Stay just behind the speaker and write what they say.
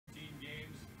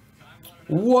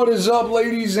What is up,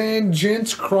 ladies and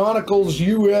gents? Chronicles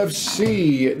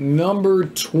UFC number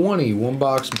 20. One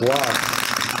box block.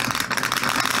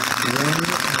 One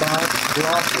box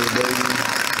blocker, baby.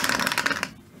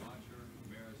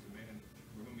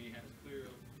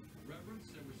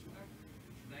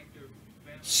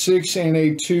 6 and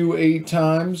a 2, 8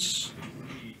 times.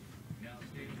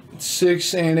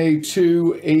 6 and a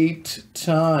 2, 8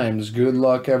 times. Good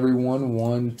luck, everyone.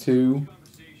 1, 2,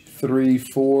 3,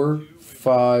 4,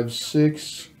 5,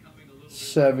 6,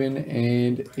 7,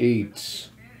 and 8.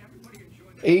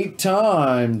 8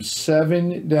 times.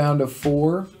 7 down to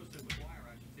 4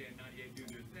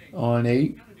 on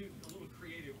 8.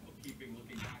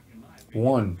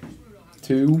 1,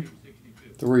 2,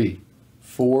 3,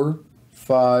 4,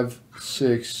 5,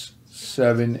 6,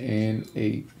 7, and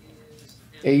 8.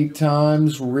 8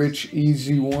 times. Rich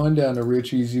Easy 1 down to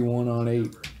Rich Easy 1 on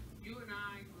 8.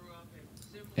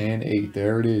 And 8.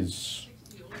 There it is.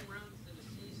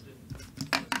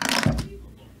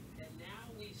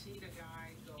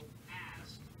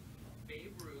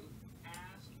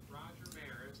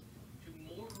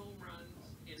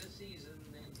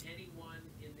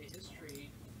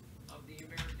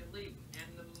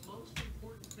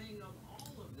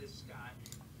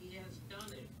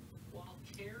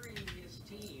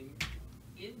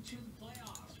 Into the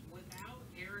playoffs without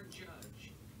Aaron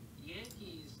Judge.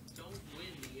 Yankees don't win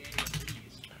the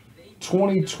AFCs.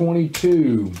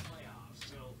 2022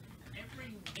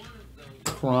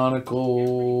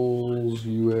 Chronicles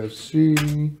UFC. That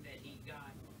he got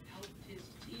helped his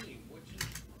team, which is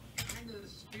kind of the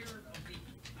spirit of the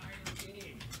entire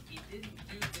game. He didn't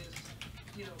do this,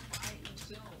 by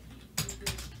himself. He did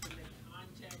this in the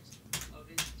context of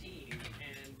his team.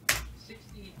 And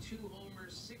 62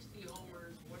 homers, 60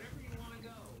 homers, whatever you want to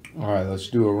go. All right, let's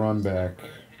do a run back. And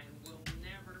we'll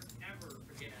never, ever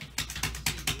forget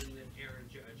the season that Aaron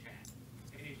Judge had.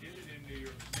 And he did it in New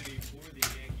York City for the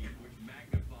Yankees, which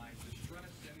magnifies the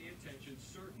stress and the attention,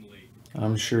 certainly.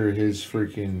 I'm sure his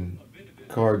freaking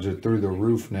cards are through the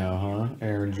roof now, huh?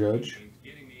 Aaron Judge.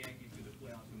 Getting the Yankees to the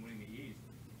playoffs and winning the East.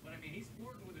 But, I mean, he's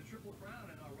sporting with a triple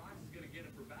crown, and Ross is going to get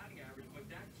it for batting average, but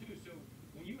that too. So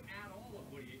when you add all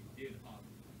of what he did up,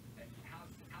 how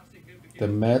significant... The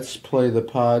Mets play the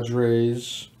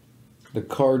Padres. The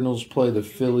Cardinals play the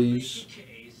Phillies.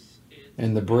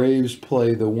 And the Braves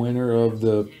play the winner of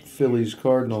the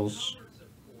Phillies-Cardinals. Of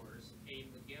course, a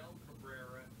Miguel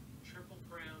Cabrera triple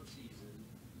crown season.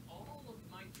 All of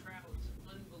Mike Trout's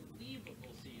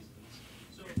unbelievable seasons.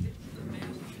 So if it's the best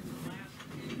in the last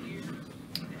 10 years,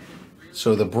 then really...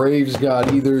 So the Braves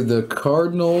got either the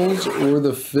Cardinals or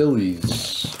the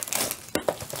Phillies.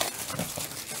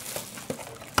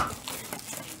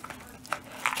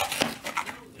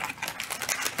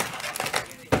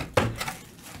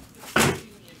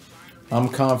 I'm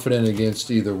confident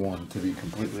against either one, to be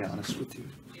completely honest with you.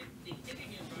 The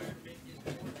hitting environment is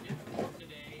more difficult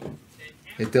today than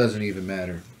It doesn't even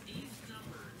matter. these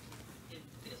numbers in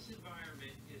this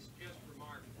environment is just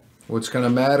remarkable. What's going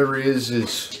to matter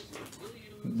is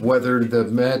whether the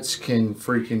Mets can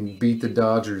freaking beat the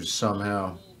Dodgers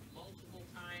somehow. Multiple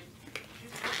times.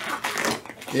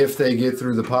 If they get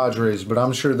through the Padres. But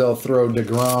I'm sure they'll throw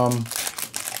DeGrom and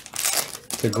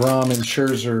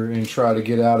Scherzer and try to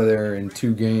get out of there in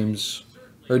 2 games.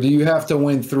 Or do you have to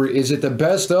win 3? Is it the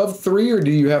best of 3 or do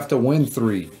you have to win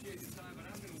 3?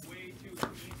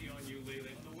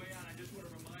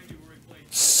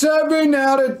 7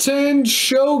 out of 10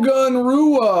 Shogun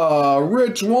Rua.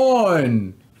 Rich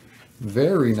 1.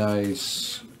 Very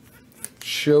nice.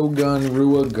 Shogun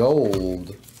Rua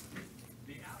Gold.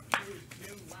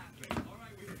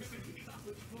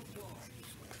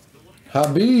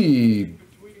 Habib.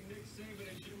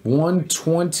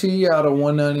 120 out of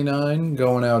 199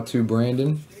 going out to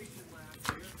Brandon.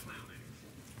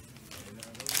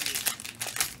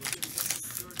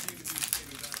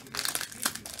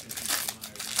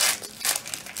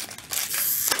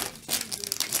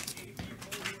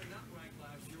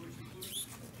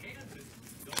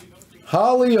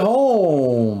 Holly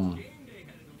Holm.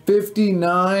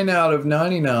 59 out of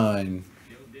 99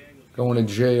 going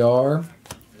to JR.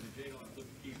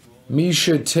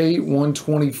 Misha Tate,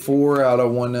 124 out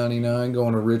of 199,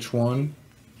 going to Rich 1.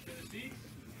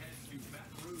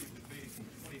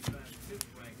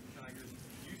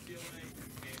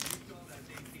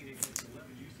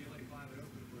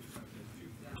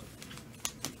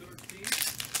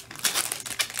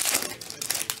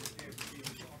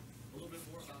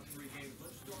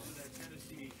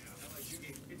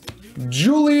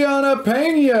 Juliana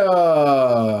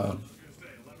Pena.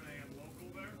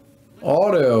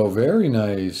 Auto, very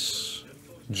nice.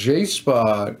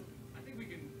 J-Spot.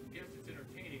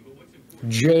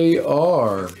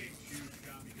 JR.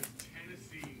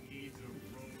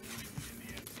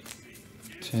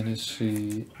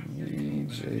 Tennessee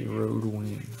needs a road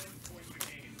win.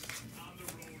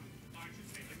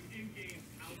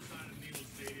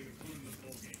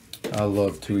 I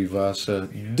love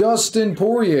Tuivasa. Dustin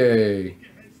Poirier.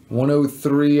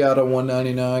 103 out of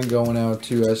 199 going out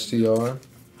to STR.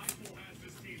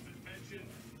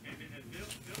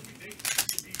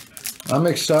 I'm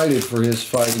excited for his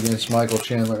fight against Michael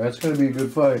Chandler. That's going to be a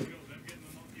good fight.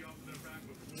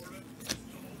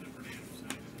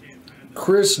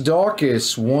 Chris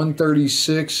Dawkins,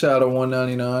 136 out of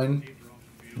 199.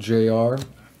 JR.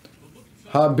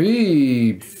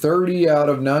 Habib, 30 out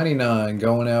of 99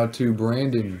 going out to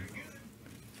Brandon.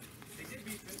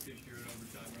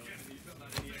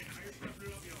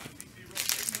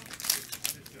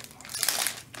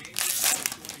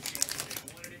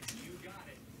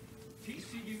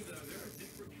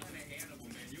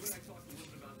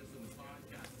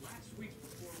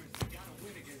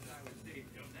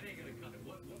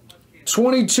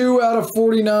 $22 out of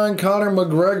 49, Conor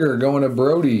McGregor going to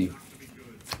Brody.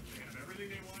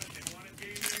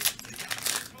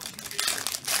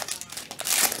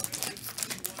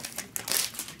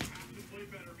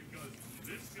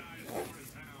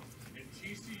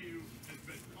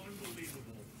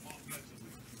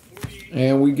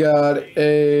 And we got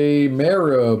a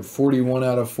Marab, 41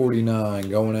 out of 49,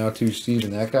 going out to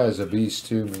Steven. That guy's a beast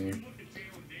too, man.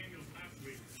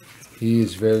 He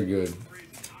is very good.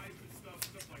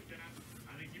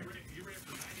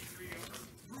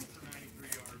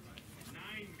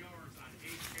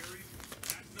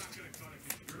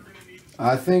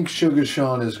 I think Sugar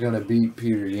Sean is going to beat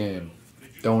Peter Yan.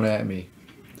 Don't at me.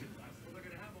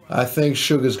 I think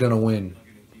Sugar's going to win.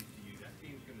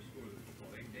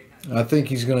 I think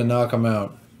he's going to knock him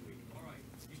out.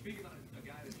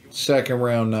 Second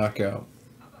round knockout.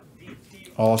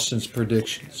 Austin's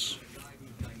predictions.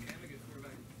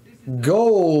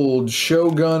 Gold,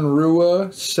 Shogun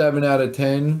Rua, 7 out of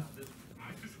 10.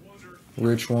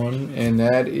 Rich one. And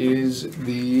that is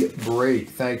the break.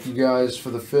 Thank you guys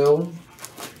for the fill.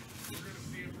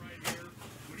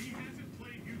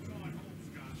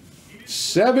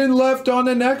 7 left on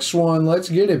the next one. Let's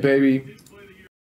get it, baby.